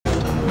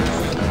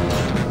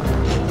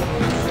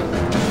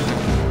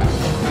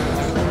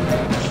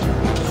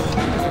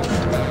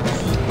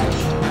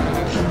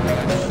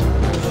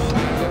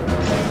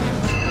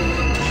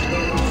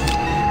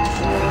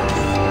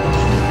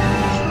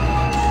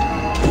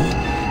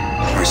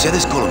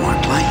Mercedes Colomar,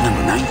 client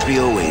number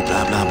 9308,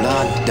 blah, blah,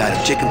 blah. Died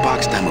of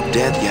chickenpox, time of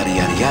death, yada,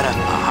 yada, yada.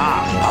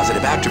 Aha,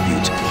 positive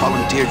attributes.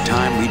 Volunteered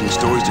time reading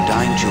stories to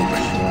dying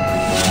children.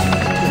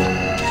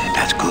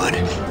 That's good.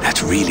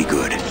 That's really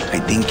good. I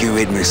think you're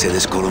it,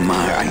 Mercedes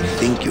Colomar. I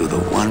think you're the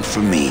one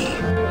for me.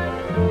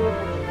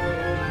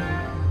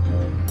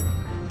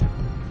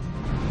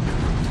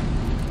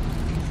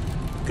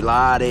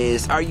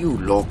 Gladys, are you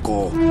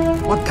loco?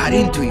 What got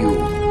into you?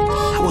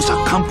 That was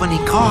a company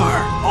car.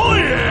 Oh,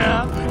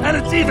 yeah! And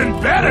it's even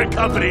better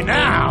company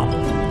now!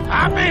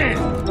 I'm in!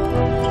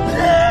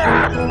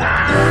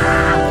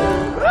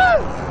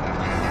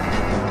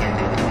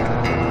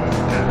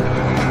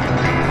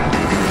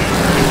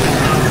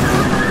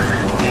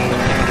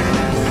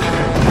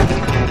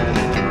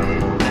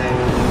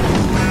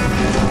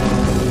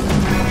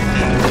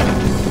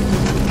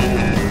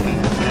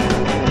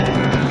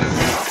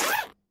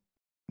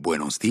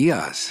 Buenos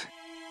días.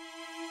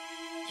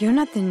 You're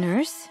not the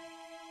nurse?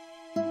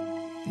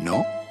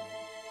 No?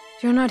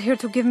 You're not here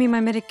to give me my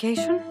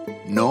medication?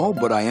 No,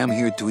 but I am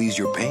here to ease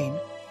your pain.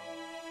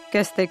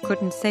 Guess they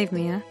couldn't save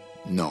me, huh?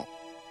 No,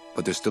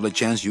 but there's still a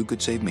chance you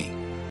could save me.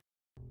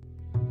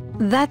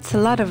 That's a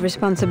lot of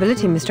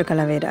responsibility, Mr.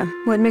 Calavera.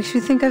 What makes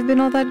you think I've been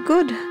all that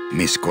good?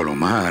 Miss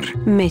Colomar.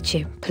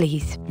 Meche,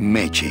 please.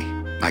 Meche.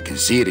 I can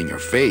see it in your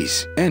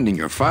face and in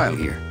your file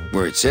here,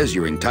 where it says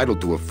you're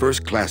entitled to a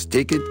first-class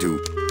ticket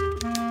to...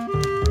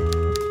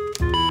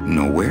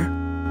 nowhere?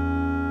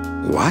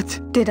 What?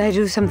 Did I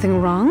do something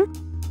wrong?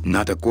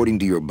 Not according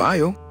to your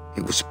bio.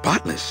 It was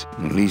spotless.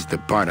 At least the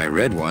part I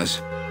read was.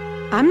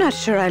 I'm not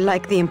sure I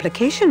like the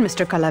implication,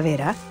 Mr.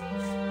 Calavera.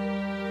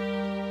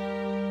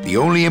 The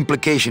only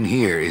implication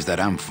here is that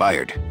I'm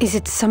fired. Is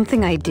it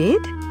something I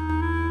did?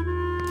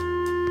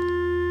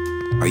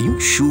 Are you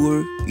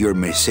sure you're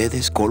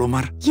Mercedes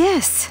Colomar?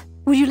 Yes.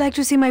 Would you like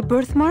to see my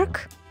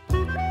birthmark?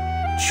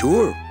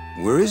 Sure.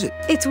 Where is it?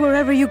 It's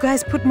wherever you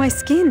guys put my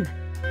skin.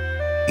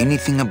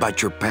 Anything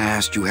about your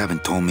past you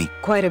haven't told me?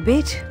 Quite a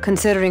bit,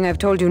 considering I've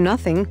told you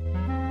nothing.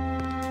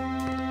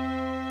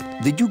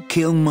 Did you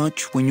kill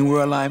much when you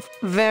were alive?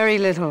 Very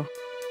little.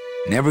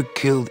 Never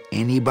killed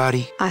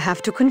anybody? I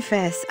have to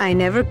confess, I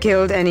never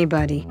killed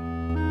anybody.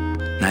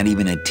 Not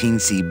even a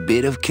teensy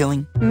bit of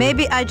killing?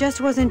 Maybe I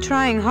just wasn't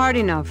trying hard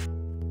enough.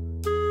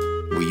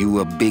 Were you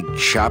a big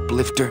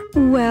shoplifter?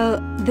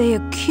 Well, they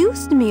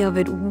accused me of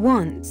it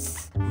once.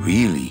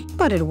 Really?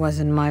 But it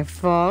wasn't my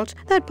fault.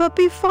 That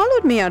puppy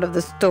followed me out of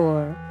the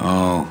store.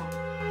 Oh.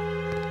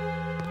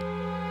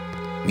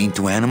 Mean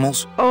to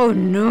animals? Oh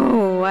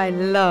no, I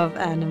love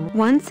animals.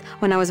 Once,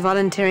 when I was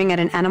volunteering at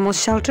an animal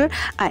shelter,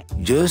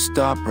 Just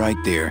stop right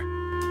there.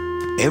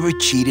 Ever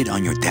cheated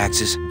on your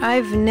taxes?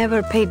 I've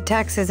never paid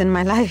taxes in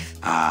my life.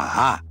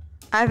 Aha.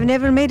 I've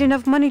never made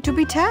enough money to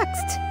be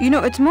taxed. You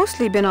know, it's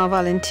mostly been all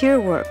volunteer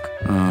work.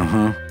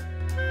 Uh-huh.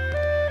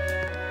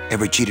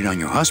 Ever cheated on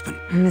your husband?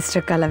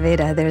 Mr.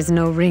 Calavera, there's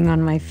no ring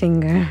on my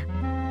finger.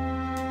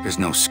 There's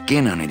no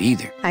skin on it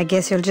either. I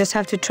guess you'll just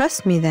have to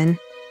trust me then.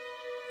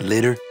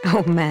 Litter?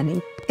 Oh,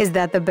 Manny, is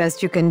that the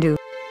best you can do?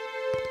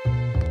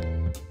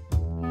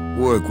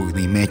 Work with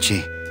me,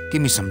 Meche.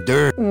 Give me some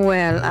dirt.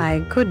 Well,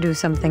 I could do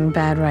something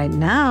bad right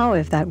now,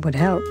 if that would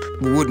help.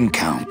 Wouldn't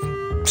count.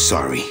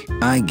 Sorry,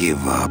 I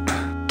give up.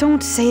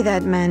 Don't say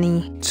that,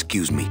 Manny.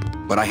 Excuse me,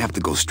 but I have to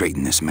go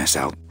straighten this mess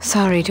out.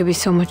 Sorry to be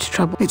so much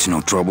trouble. It's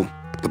no trouble,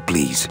 but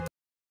please,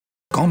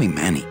 call me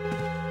Manny.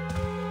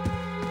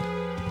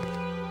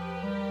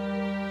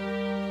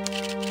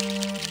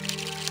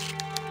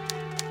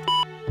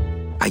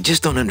 I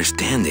just don't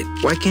understand it.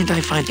 Why can't I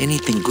find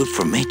anything good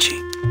for Meche?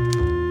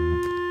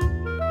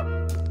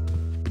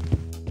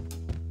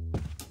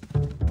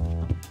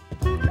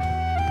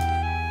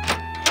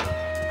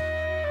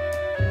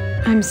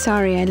 I'm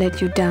sorry I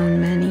let you down,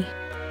 Manny.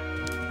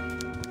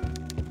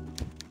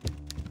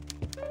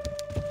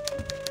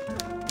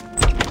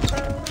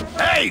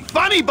 Hey,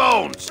 Funny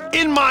Bones!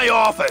 In my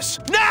office!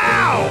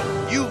 Now!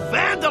 You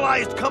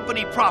vandalized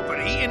company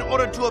property in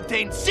order to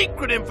obtain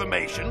secret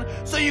information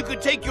so you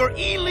could take your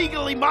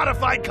illegally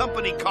modified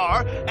company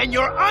car and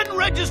your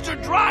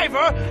unregistered driver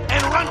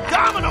and run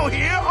domino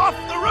here off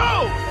the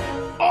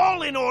road!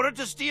 All in order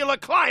to steal a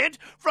client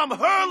from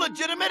her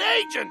legitimate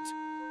agent!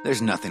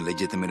 There's nothing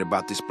legitimate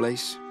about this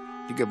place.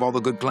 You give all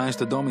the good clients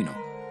to Domino.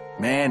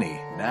 Manny,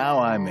 now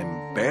I'm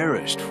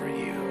embarrassed for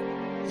you.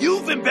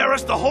 You've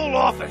embarrassed the whole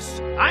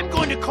office. I'm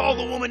going to call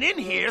the woman in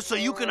here so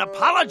you can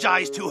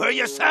apologize to her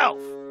yourself.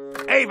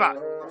 Ava,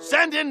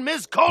 send in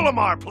Ms.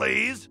 Colomar,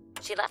 please.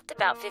 She left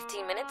about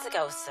 15 minutes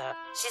ago, sir.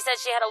 She said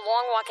she had a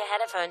long walk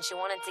ahead of her and she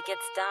wanted to get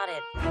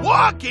started.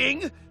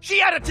 Walking? She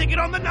had a ticket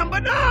on the number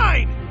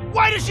 9.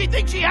 Why does she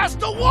think she has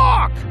to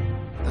walk?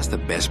 That's the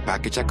best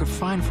package I could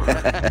find for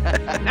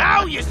her.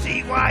 Now you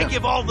see why I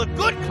give all the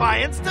good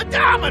clients to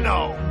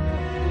Domino.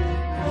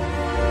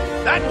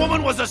 That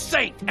woman was a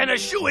saint and a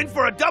shoo-in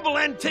for a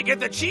double-end ticket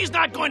that she's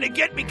not going to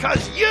get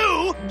because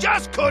you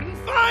just couldn't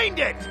find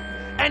it.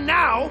 And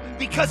now,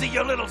 because of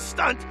your little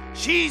stunt,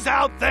 she's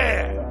out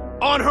there,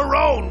 on her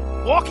own,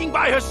 walking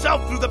by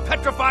herself through the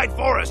petrified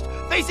forest,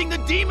 facing the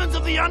demons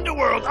of the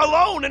underworld,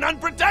 alone and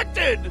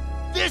unprotected.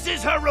 This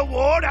is her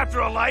reward after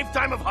a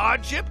lifetime of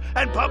hardship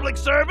and public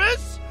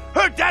service?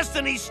 Her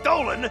destiny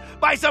stolen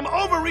by some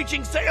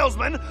overreaching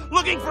salesman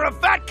looking for a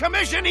fat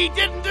commission he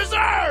didn't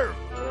deserve!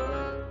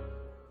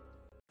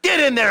 Get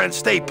in there and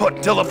stay put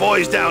until the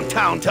boys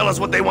downtown tell us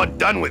what they want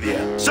done with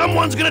you.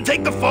 Someone's gonna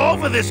take the fall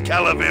for this,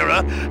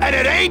 Calavera, and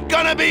it ain't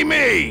gonna be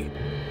me!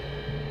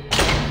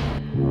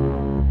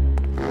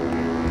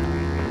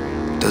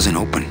 Doesn't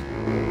open.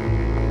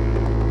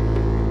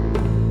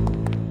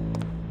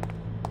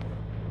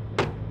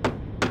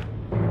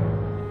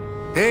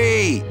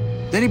 Hey!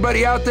 Is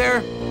anybody out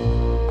there?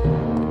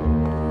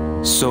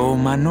 So,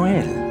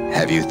 Manuel,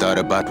 have you thought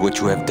about what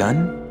you have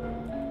done?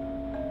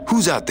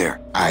 Who's out there?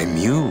 I'm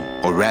you,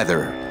 or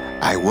rather,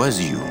 I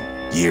was you,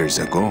 years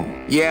ago.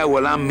 Yeah,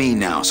 well, I'm me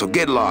now, so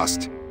get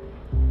lost.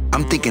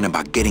 I'm thinking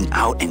about getting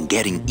out and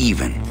getting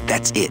even.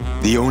 That's it.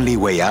 The only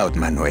way out,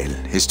 Manuel,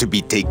 is to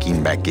be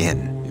taken back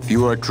in. If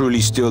you are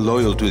truly still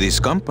loyal to this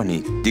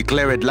company,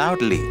 declare it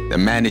loudly. The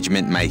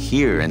management might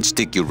hear and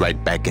stick you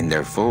right back in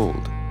their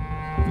fold.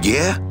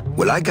 Yeah?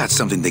 Well, I got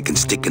something they can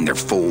stick in their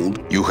fold.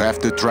 You have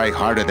to try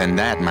harder than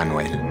that,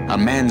 Manuel. A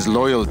man's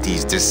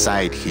loyalties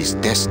decide his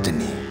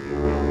destiny.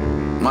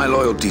 My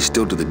loyalty's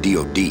still to the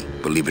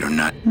DOD, believe it or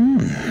not.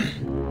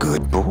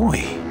 Good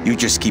boy. You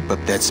just keep up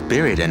that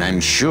spirit and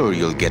I'm sure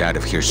you'll get out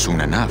of here soon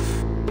enough.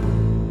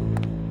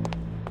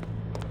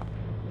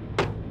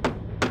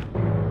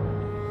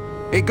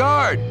 Hey,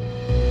 guard!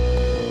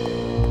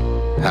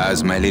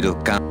 How's my little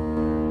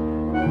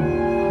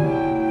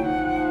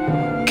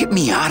Get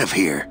me out of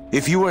here.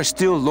 If you are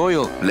still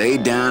loyal, Lay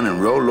down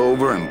and roll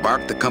over and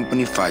bark the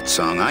company fight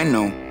song, I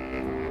know.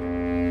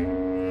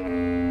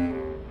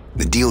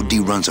 The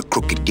DOD runs a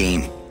crooked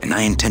game, and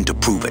I intend to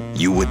prove it.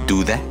 you would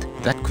do that?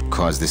 That could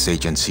cause this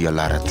agency a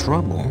lot of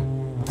trouble.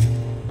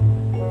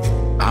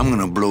 I'm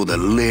gonna blow the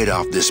lid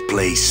off this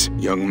place.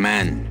 Young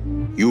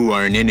man, you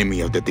are an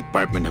enemy of the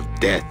Department of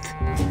Death.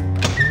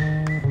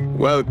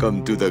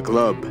 Welcome to the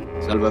club.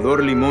 Salvador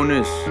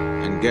Limones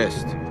and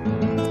guest.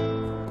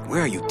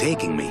 Where are you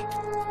taking me?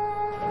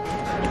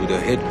 To the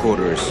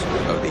headquarters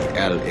of the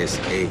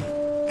LSA.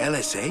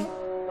 LSA?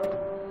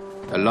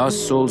 The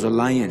Lost Souls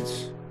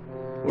Alliance.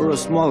 We're a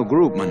small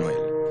group, Manuel.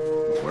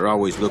 We're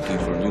always looking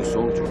for new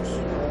soldiers.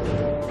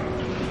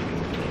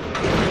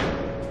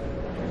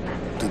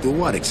 To do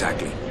what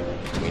exactly?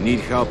 We need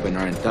help in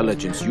our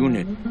intelligence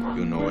unit.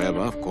 You know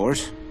Eva, of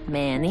course.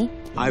 Manny?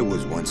 I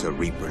was once a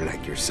Reaper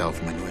like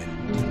yourself, Manuel.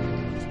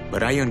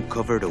 But I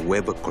uncovered a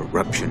web of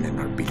corruption in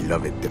our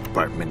beloved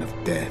Department of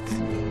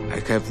Death. I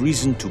have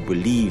reason to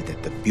believe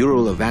that the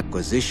Bureau of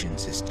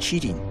Acquisitions is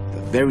cheating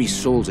the very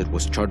souls it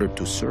was chartered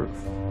to serve.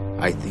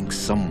 I think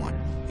someone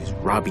is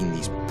robbing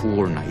these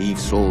poor, naive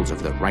souls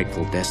of their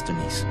rightful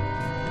destinies,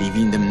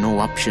 leaving them no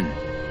option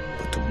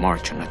but to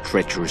march on a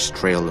treacherous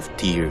trail of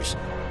tears,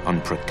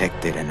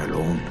 unprotected and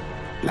alone,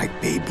 like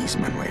babies,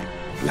 Manuel,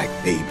 like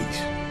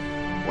babies.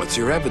 What's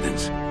your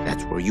evidence?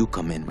 That's where you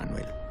come in,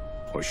 Manuel.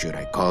 Or should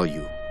I call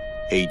you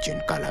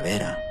Agent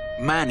Calavera?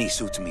 Manny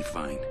suits me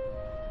fine.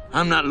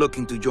 I'm not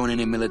looking to join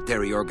any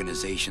military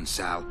organization,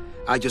 Sal.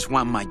 I just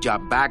want my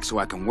job back so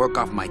I can work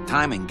off my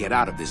time and get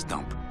out of this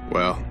dump.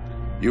 Well,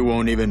 you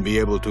won't even be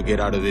able to get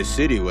out of this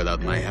city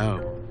without my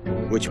help.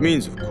 Which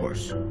means, of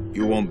course,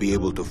 you won't be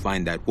able to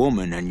find that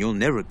woman and you'll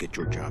never get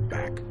your job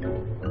back.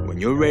 When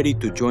you're ready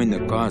to join the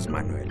cause,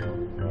 Manuel,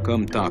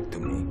 come talk to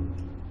me.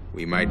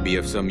 We might be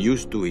of some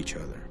use to each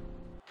other.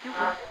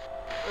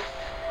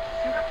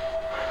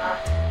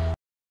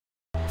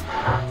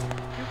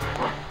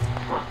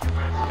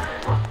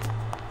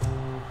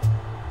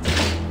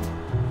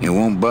 It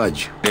won't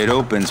budge. It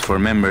opens for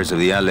members of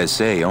the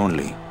LSA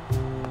only.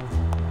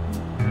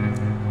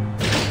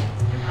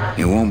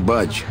 It won't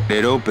budge.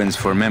 It opens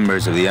for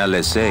members of the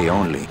LSA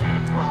only.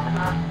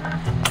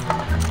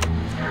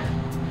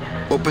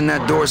 Open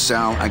that door,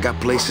 Sal. I got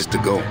places to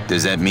go.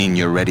 Does that mean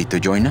you're ready to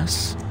join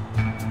us?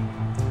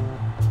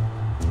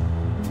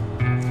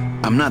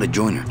 I'm not a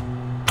joiner.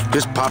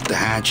 Just pop the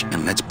hatch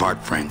and let's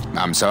part friends.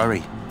 I'm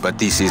sorry, but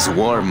this is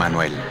war,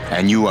 Manuel,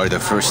 and you are the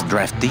first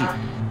draftee.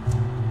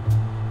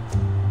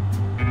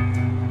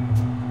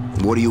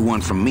 What do you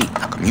want from me?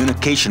 The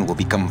communication will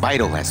become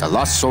vital as the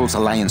Lost Souls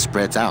Alliance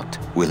spreads out.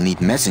 We'll need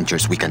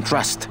messengers we can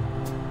trust.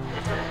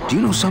 Do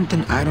you know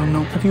something I don't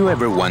know? Have you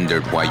ever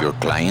wondered why your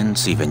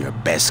clients, even your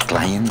best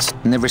clients,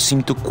 never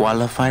seem to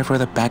qualify for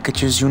the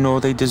packages you know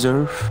they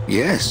deserve?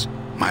 Yes.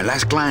 My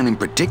last client in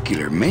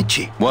particular,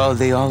 Meche. Well,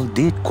 they all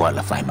did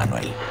qualify,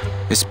 Manuel.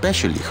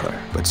 Especially her.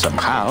 But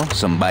somehow,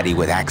 somebody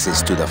with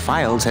access to the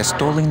files has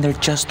stolen their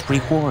just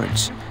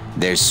rewards.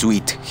 Their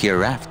sweet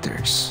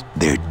hereafters.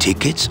 Their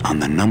tickets on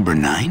the number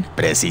 9?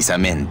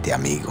 Precisamente,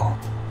 amigo.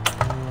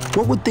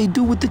 What would they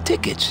do with the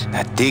tickets?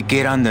 A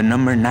ticket on the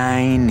number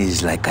 9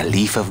 is like a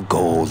leaf of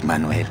gold,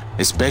 Manuel.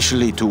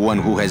 Especially to one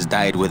who has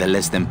died with a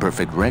less than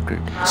perfect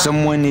record.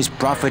 Someone is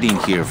profiting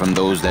here from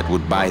those that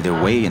would buy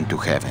their way into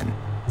heaven.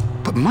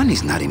 But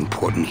money's not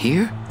important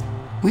here.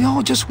 We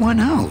all just want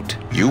out.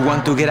 You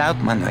want to get out,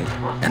 Manuel,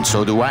 and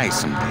so do I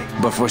someday.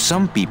 But for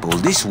some people,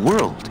 this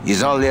world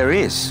is all there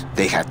is.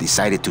 They have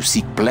decided to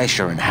seek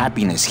pleasure and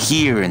happiness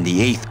here in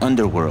the 8th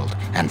underworld,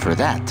 and for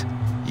that,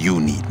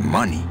 you need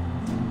money.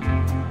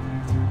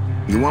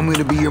 You want me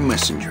to be your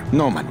messenger?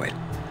 No, Manuel.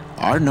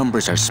 Our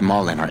numbers are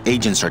small and our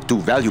agents are too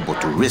valuable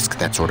to risk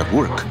that sort of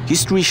work.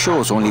 History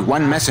shows only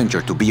one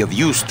messenger to be of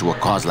use to a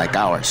cause like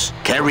ours.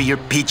 Carry your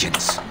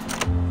pigeons.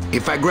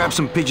 If I grab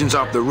some pigeons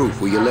off the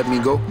roof, will you let me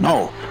go?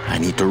 No, I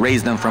need to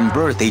raise them from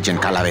birth, Agent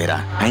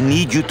Calavera. I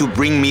need you to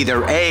bring me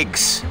their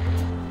eggs.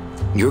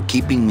 You're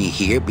keeping me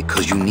here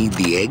because you need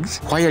the eggs?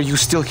 Why are you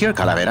still here,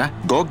 Calavera?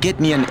 Go get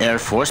me an Air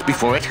Force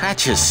before it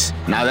hatches.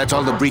 Now that's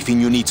all the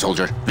briefing you need,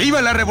 soldier.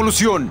 ¡Viva la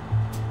revolución!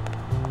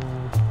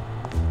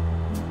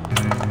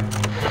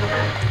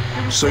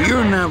 So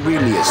you're not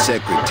really a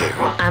secretary?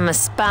 I'm a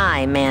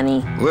spy,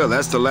 Manny. Well,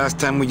 that's the last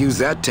time we used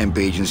that temp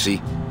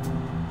agency.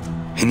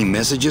 Any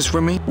messages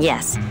for me?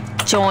 Yes.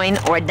 Join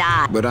or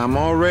die. But I'm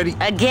already...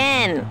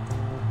 Again!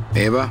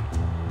 Eva,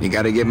 you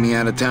gotta get me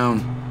out of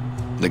town.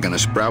 They're gonna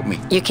sprout me.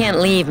 You can't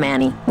leave,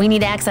 Manny. We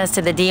need access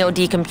to the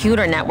DoD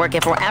computer network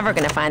if we're ever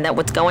gonna find out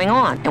what's going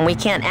on. And we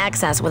can't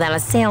access without a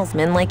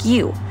salesman like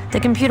you. The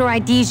computer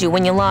IDs you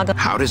when you log on.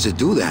 How does it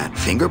do that?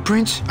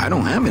 Fingerprints? I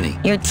don't have any.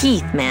 Your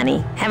teeth,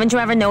 Manny. Haven't you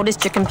ever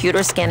noticed your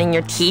computer scanning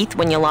your teeth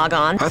when you log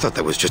on? I thought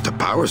that was just a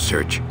power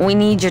search. We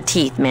need your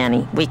teeth,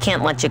 Manny. We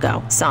can't let you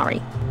go.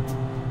 Sorry.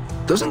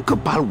 Doesn't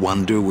Cabal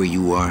wonder where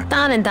you are?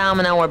 Don and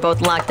Domino were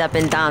both locked up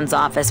in Don's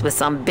office with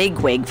some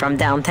bigwig from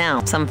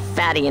downtown. Some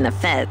fatty in a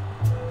Fed.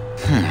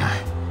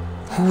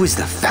 Who is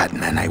the fat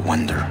man, I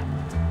wonder?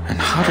 And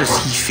how does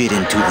he fit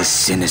into this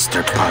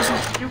sinister puzzle?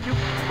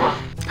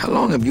 How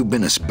long have you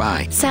been a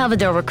spy?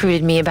 Salvador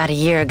recruited me about a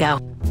year ago.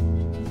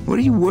 What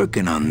are you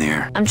working on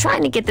there? I'm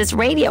trying to get this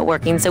radio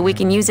working so we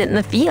can use it in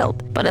the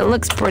field. But it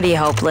looks pretty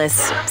hopeless.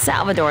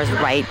 Salvador's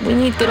right. We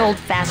need good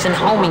old-fashioned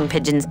homing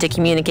pigeons to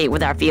communicate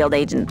with our field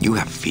agents. You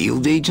have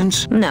field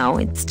agents? No,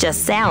 it's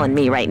just Sal and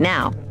me right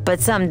now. But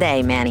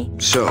someday, Manny.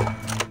 So,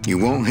 you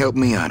won't help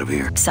me out of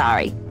here?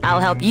 Sorry. I'll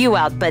help you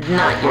out, but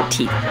not your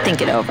teeth.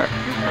 Think it over.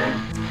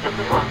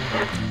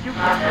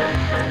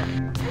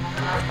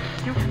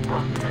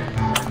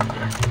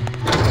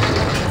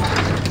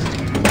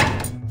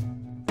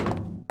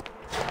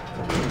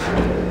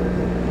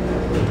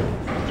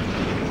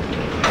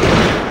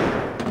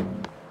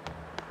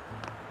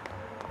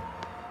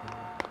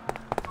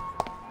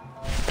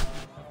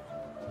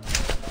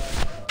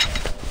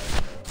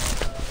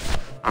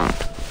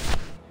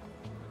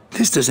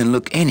 This doesn't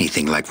look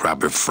anything like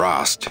Robert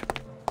Frost.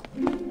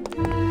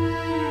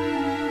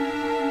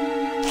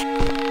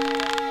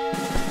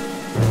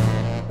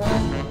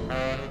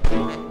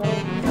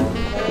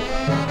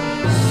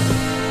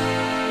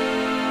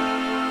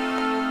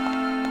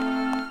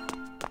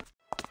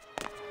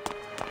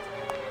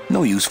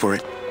 No use for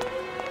it.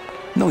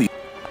 No use.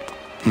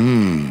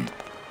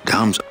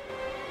 Dom's...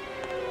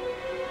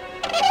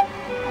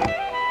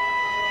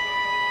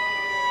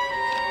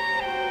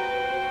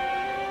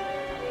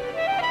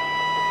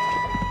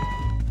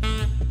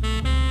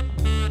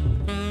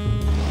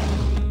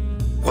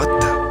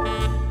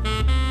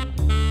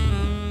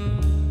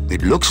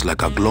 It looks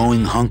like a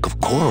glowing hunk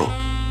of coral.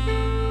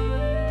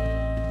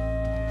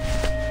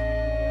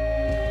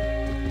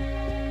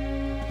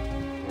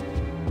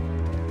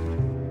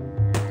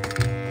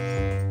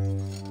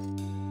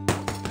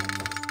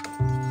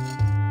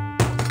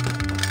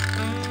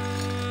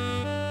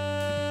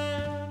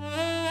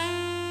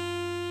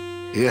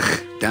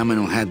 Ugh,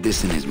 Domino had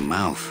this in his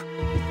mouth.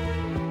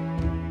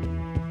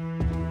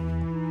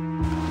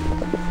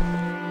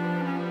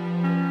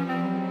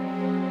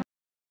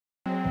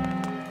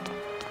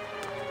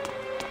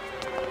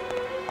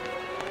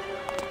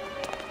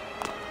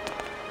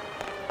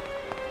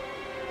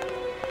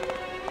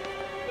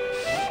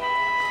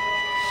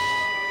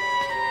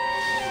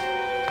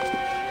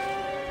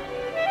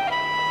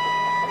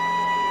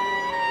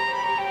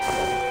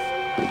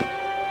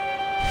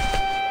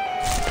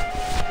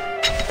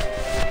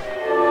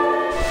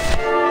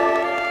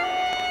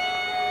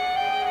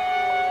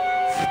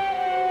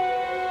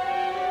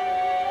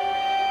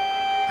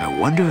 I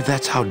wonder if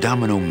that's how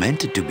Domino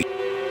meant it to be.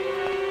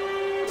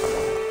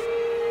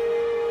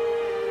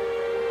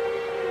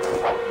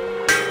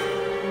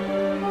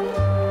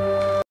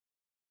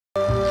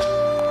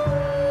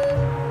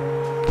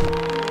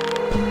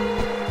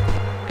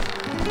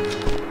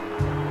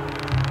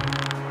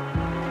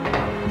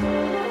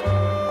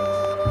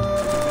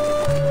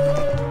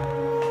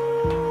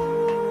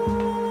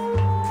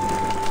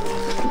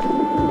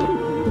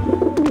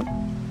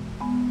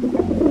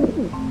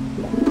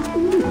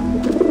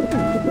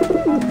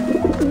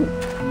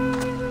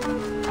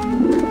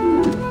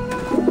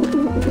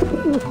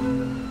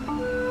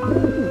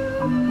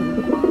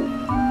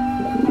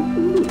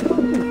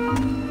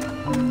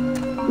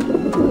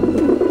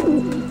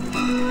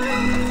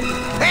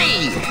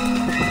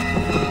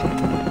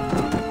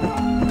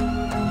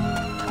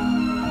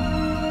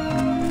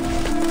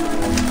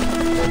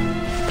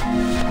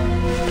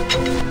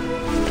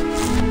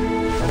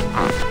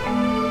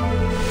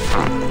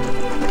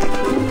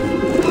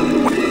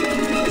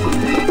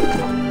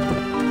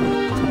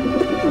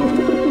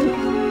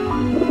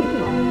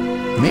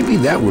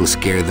 that will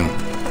scare them.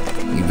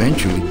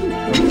 Eventually.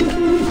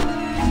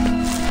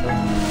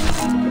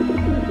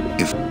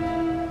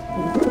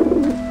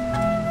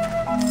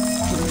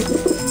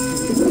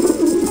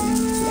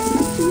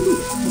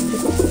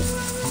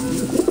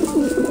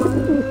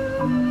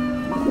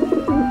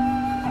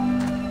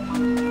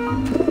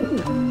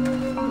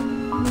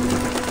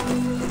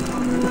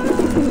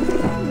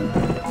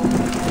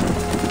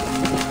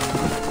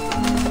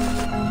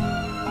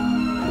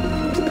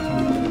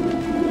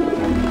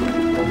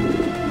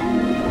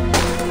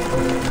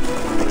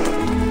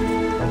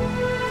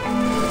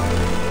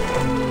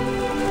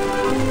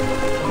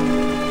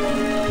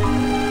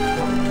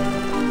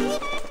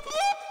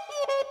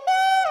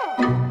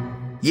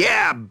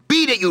 Yeah,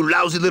 beat it, you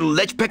lousy little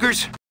lech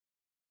pickers!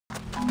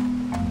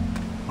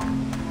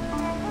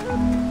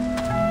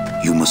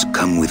 You must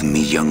come with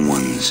me, young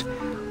ones,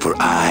 for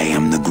I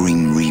am the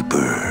Grim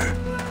Reaper.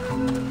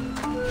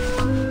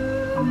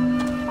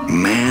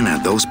 Man,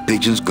 are those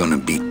pigeons gonna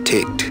be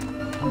ticked.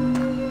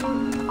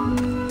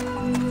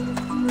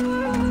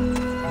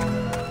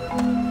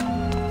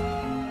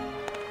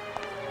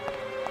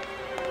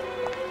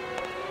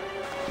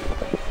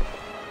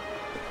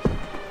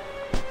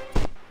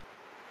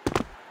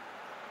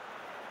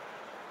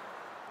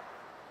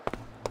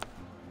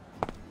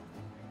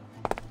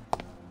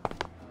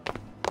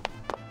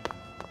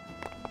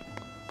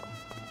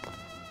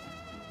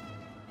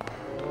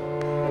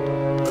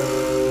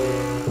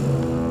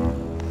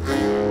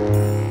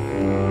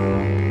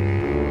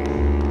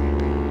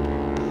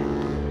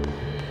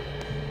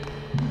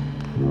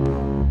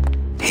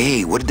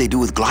 Hey, what did they do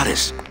with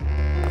Glottis?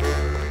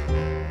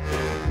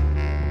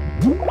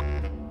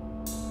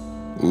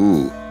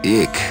 Ooh,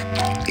 ick.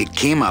 It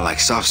came out like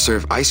soft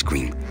serve ice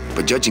cream,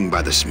 but judging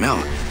by the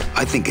smell,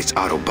 I think it's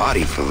auto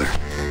body filler.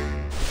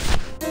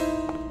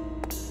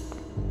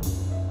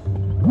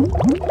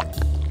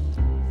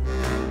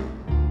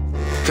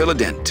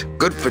 Fill-a-dent.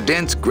 Good for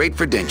dents, great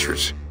for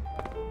dentures.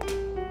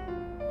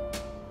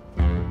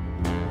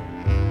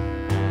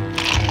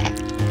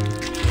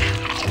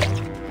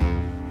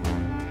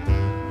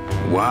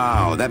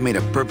 Wow, that made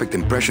a perfect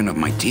impression of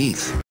my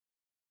teeth.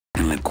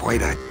 And like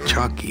quite a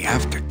chalky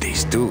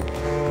aftertaste, too.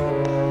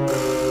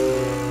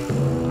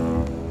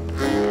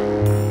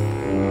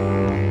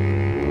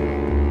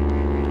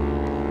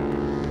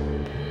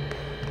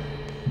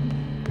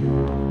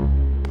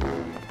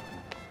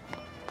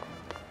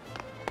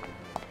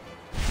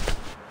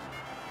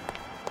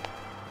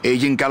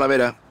 Agent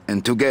Calavera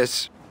and 2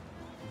 guests.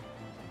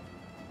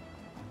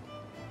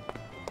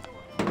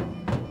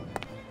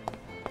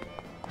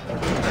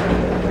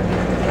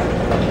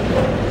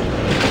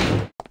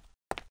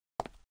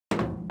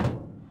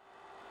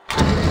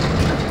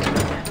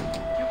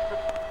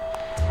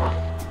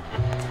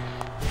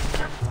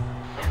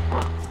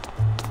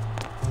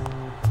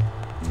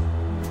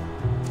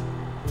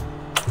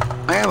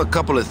 I have a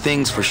couple of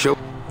things for show.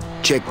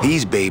 Check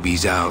these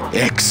babies out.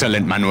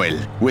 Excellent, Manuel.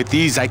 With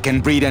these, I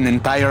can breed an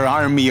entire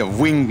army of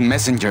winged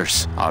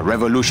messengers. Our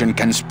revolution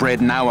can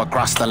spread now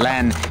across the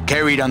land,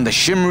 carried on the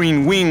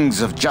shimmering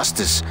wings of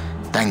justice,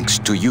 thanks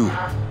to you,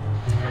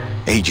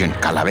 Agent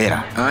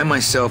Calavera. I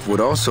myself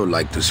would also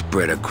like to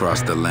spread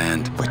across the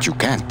land. But you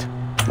can't.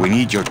 We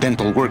need your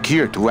dental work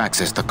here to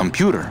access the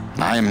computer.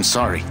 I am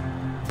sorry,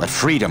 but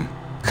freedom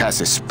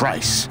has its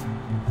price.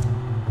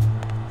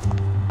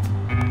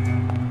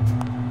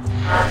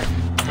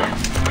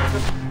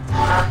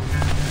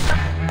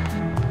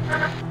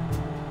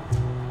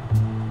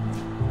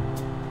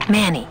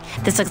 Manny,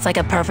 this looks like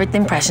a perfect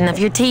impression of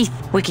your teeth.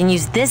 We can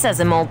use this as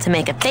a mold to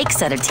make a fake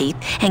set of teeth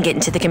and get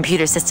into the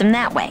computer system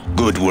that way.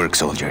 Good work,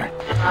 soldier.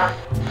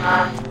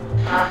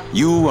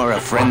 You are a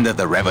friend of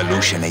the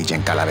revolution,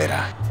 Agent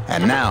Calavera.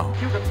 And now,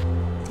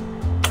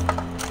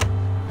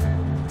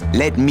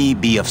 let me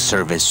be of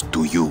service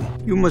to you.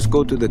 You must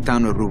go to the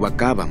town of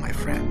Rubalcaba, my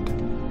friend,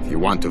 if you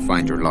want to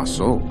find your lost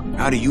soul.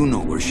 How do you know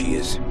where she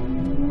is?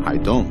 I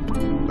don't,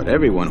 but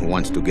everyone who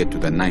wants to get to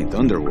the Ninth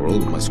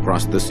Underworld must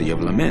cross the Sea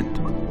of Lament,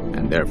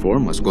 and therefore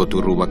must go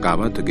to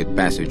Rubalcaba to get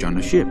passage on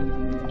a ship.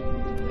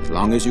 As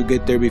long as you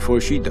get there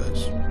before she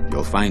does,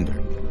 you'll find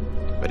her.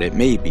 But it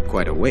may be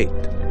quite a wait.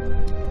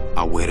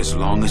 I'll wait as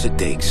long as it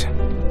takes.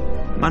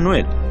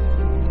 Manuel,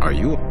 are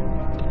you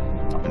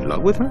in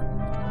love with her?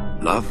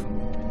 Love?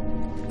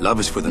 Love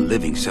is for the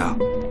living, Sal.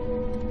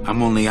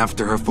 I'm only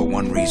after her for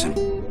one reason.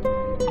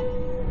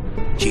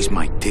 She's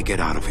my ticket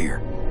out of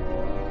here.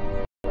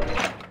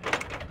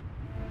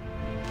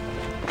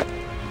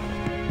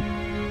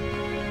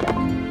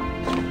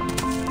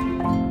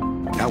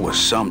 That was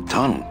some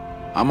tunnel.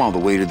 I'm all the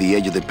way to the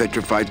edge of the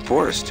petrified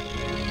forest.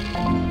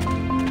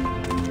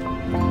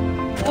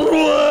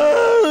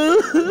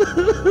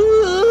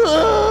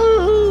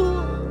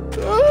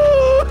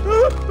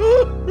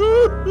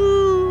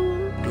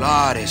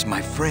 Glottis,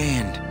 my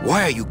friend,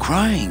 why are you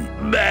crying?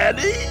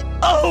 Manny?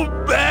 Oh,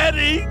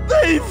 Manny!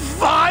 They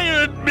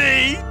fired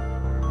me!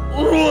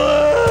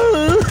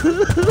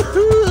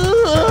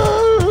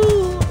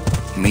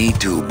 Me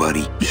too,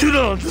 buddy. You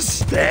don't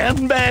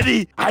understand,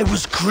 Manny. I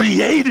was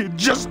created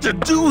just to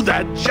do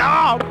that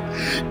job.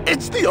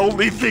 It's the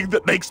only thing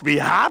that makes me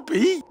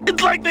happy.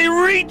 It's like they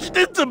reached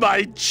into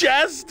my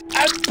chest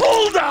and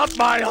pulled out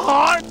my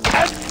heart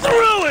and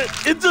threw it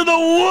into the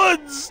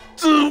woods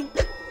to...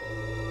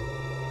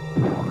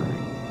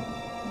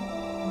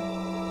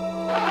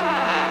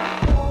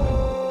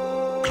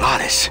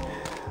 Gladys,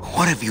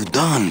 what have you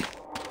done?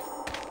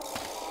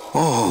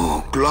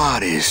 Oh,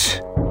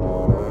 Gladys.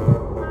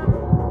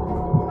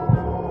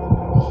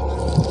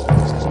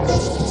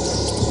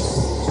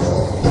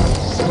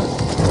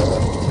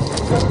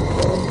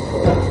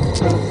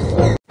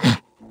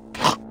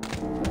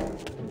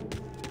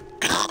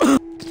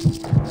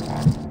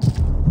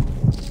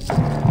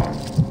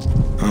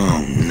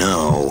 Oh,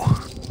 no.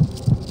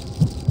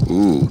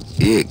 Ooh,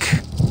 ick.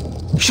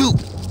 Shoot!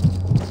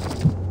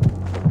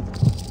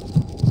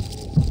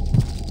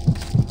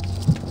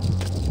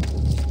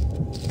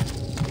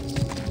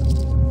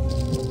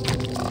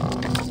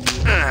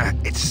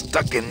 It's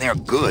stuck in there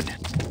good.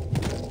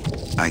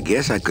 I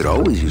guess I could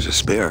always use a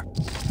spare.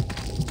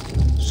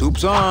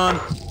 Soup's on.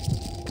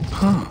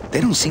 Huh,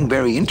 they don't seem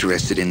very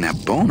interested in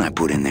that bone I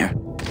put in there.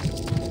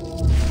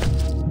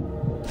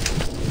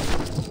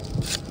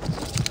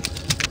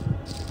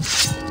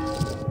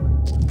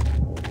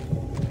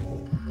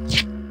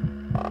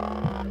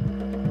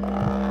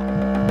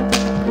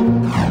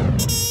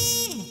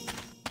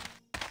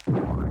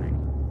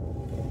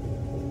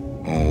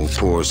 Oh,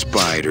 poor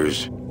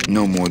spiders.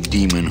 No more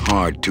demon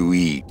heart to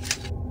eat.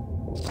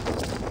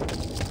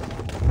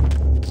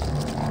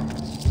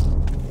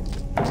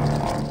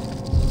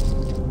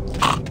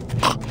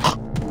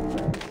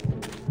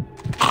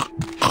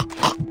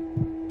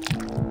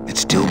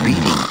 It's still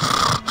beating.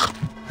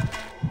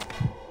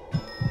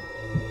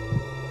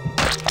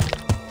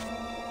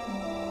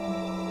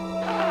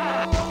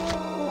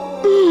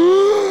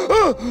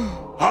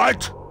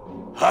 Heart.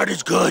 Heart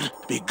is good.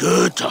 Be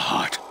good to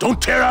heart.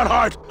 Don't tear out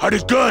heart. Heart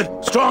is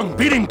good. Strong,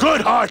 beating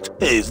good heart.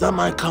 Hey, is that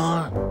my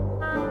car?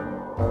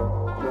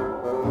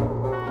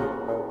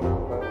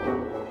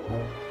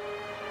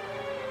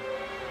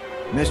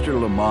 Mr.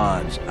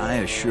 Lamont, I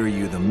assure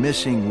you the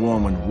missing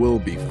woman will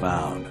be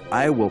found.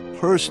 I will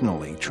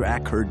personally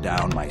track her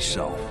down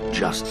myself.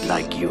 Just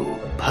like you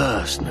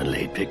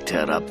personally picked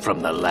her up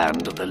from the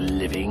land of the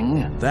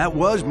living. That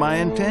was my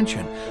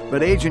intention,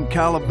 but Agent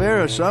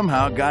Calavera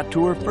somehow got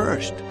to her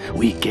first.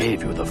 We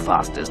gave you the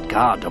fastest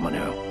car,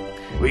 Domino.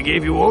 We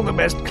gave you all the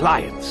best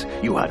clients.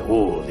 You had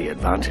all the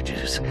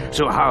advantages.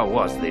 So how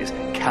was this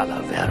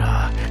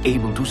Calavera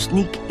able to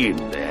sneak in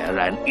there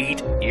and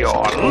eat your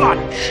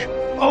lunch?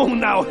 Oh,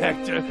 now,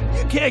 Hector,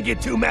 you can't get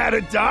too mad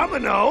at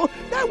Domino.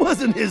 That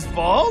wasn't his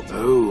fault.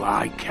 Oh,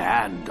 I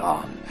can,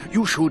 Don.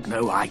 You should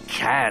know I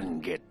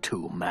can get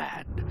too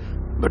mad.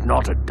 But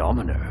not at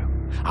Domino.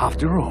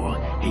 After all,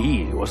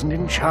 he wasn't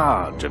in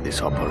charge of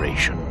this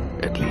operation.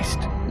 At least,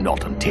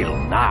 not until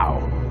now.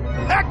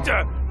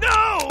 Hector,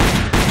 no!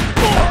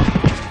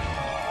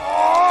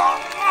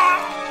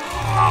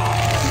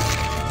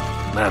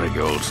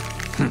 Marigolds.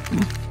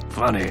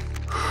 Funny.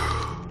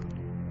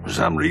 For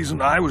some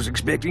reason, I was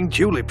expecting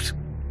tulips.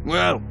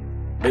 Well,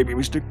 maybe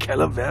Mr.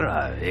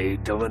 Calavera, eh,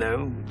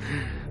 Domino?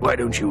 Why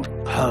don't you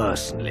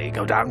personally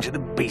go down to the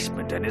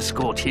basement and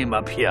escort him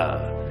up here?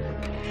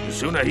 The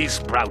sooner he's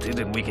sprouted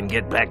and we can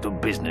get back to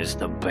business,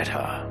 the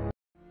better.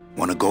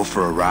 Wanna go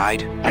for a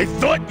ride? I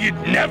thought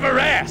you'd never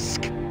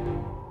ask.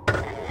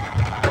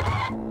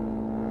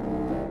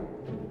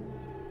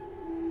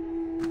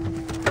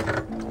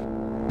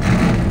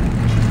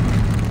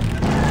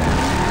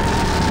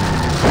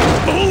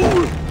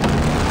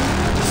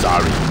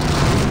 Sorry.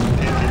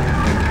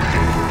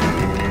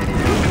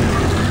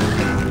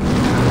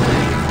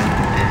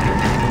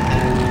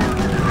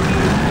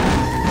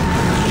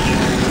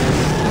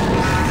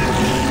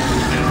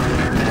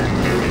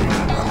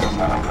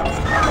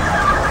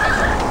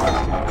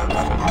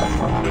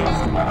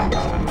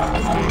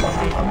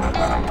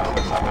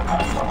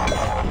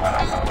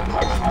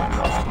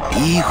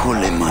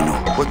 Híjole, mano.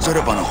 What sort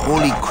of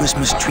unholy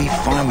Christmas tree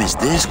farm is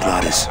this,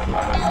 Gladys?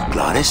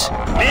 Gladys?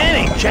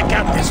 Manny, check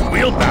out this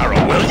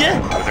wheelbarrow, will ya?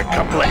 With a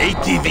couple of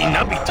ATV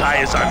nubby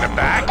tires on the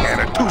back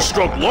and a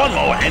 2-stroke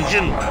lawnmower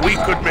engine, we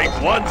could make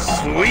one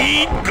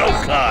sweet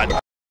go-kart.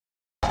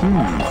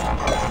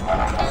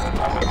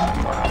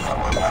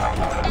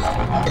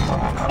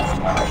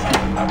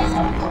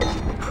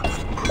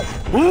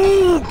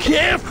 Ooh,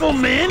 careful,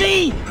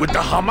 Manny! With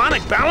the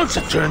harmonic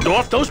balancer turned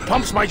off, those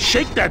pumps might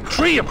shake that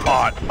tree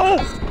apart. Oh,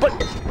 but...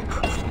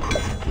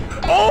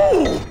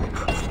 Oh!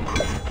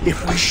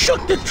 If we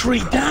shook the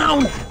tree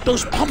down,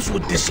 those pumps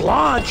would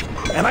dislodge,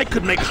 and I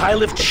could make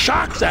high-lift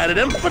shocks out of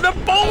them for the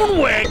bone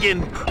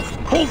wagon.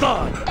 Hold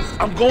on.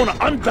 I'm going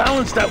to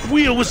unbalance that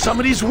wheel with some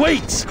of these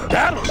weights.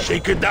 That'll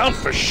shake her down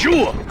for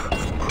sure.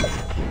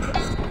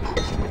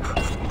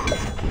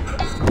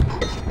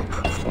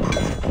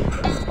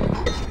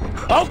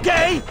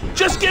 Okay,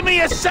 just give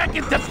me a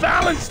second to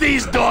balance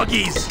these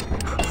doggies.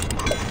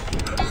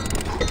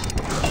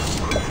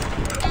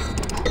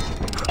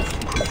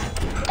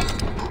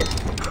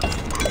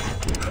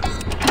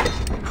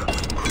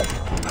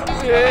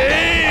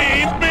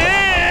 Hey,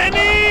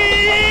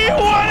 Manny!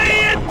 What are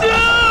you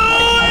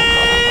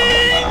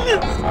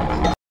doing?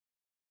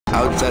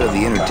 Outside of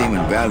the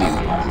entertainment value,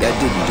 that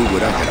didn't do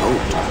what I had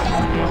hoped.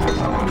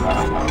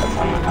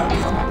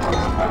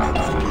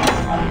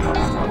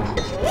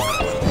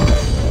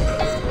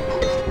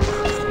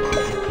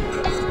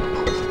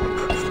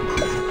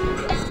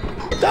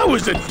 That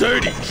was a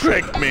dirty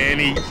trick,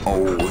 Manny.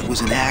 Oh, it was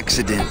an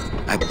accident.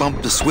 I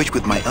bumped the switch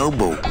with my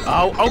elbow.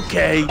 Oh,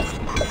 okay.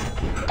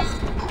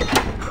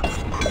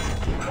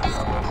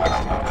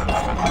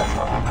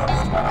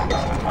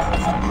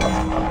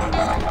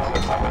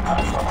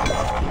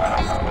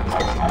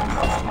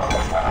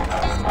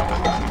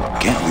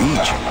 Can't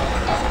reach.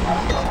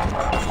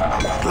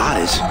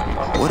 Gladys,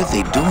 what are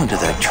they doing to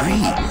that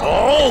tree?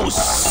 Oh,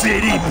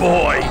 city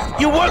boy.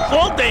 You work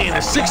all day in a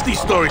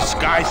 60-story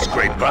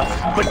skyscraper,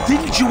 but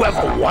didn't you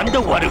ever wonder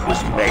what it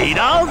was made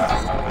of?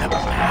 The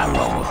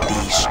marrow of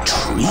these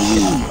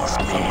trees,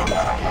 man.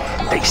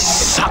 They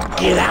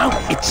suck it out.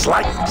 It's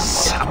like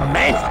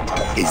cement.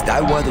 Is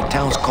that why the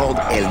town's called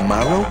El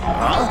Marro?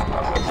 Huh?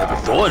 Never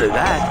thought of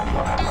that.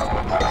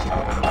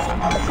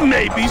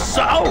 Maybe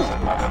so.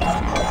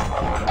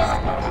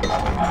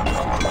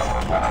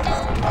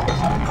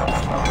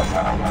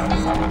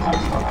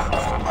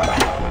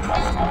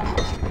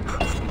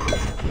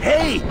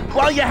 Hey,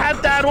 while you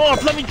have that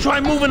off, let me try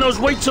moving those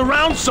weights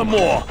around some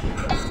more.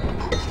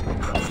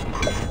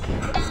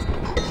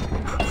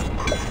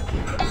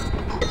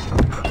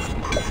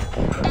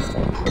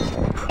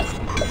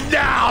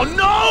 Now,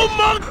 no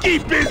monkey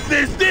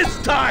business this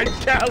time,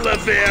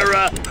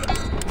 Calavera.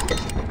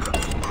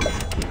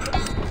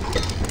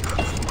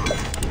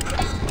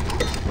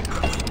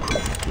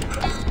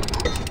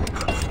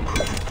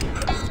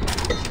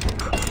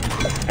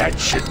 That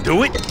should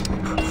do it.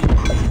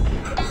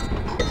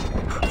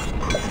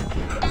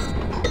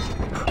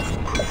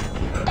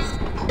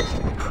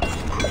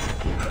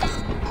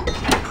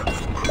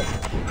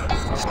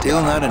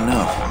 Still not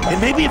enough. And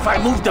maybe if I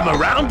moved them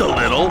around a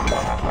little.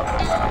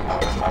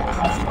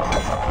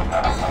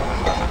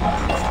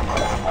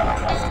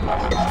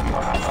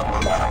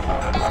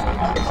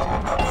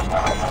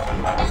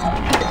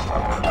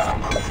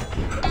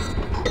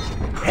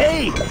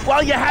 Hey,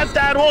 while you have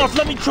that off,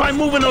 let me try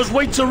moving those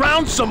weights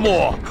around some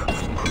more.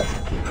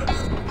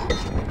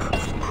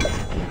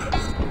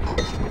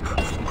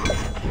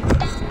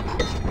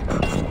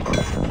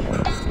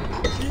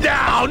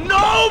 Now,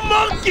 no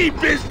monkey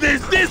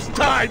business this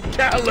time,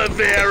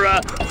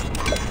 Calavera.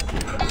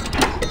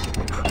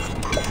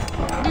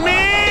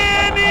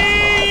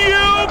 Manny,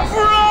 you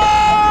promise!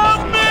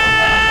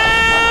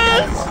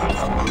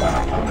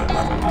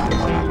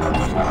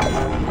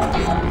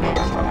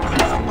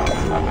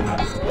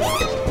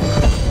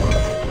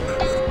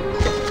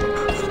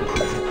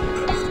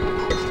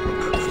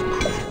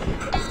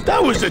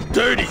 That was a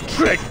dirty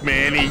trick,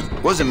 Manny.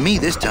 Wasn't me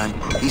this time.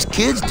 These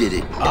kids did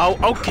it. Oh,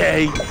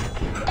 okay.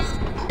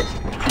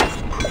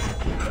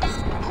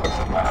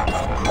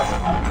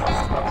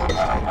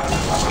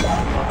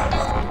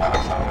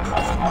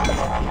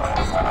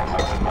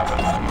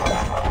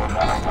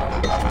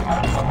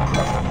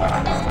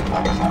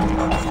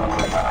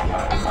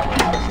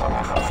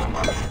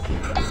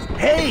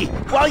 Hey,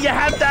 while you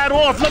have that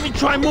off, let me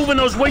try moving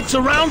those weights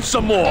around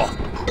some more.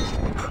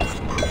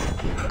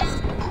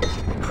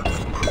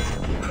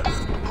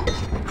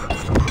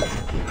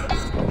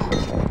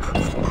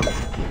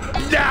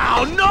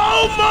 Now,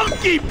 no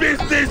monkey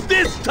business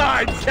this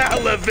time,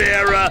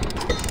 Calavera.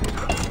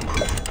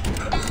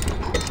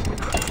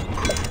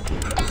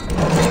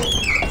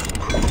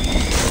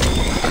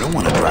 I don't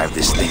want to drive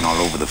this thing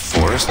all over the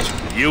forest.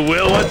 You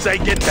will once I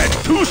get that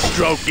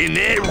two-stroke in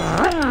there.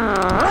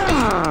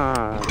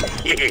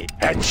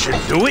 That should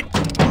do it.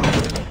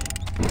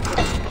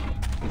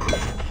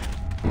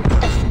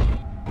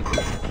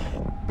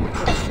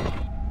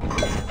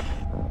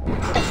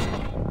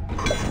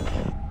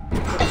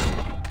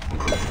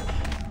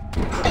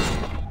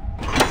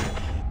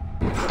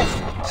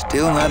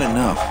 Still not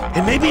enough.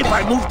 And maybe if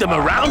I moved them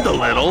around a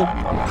little.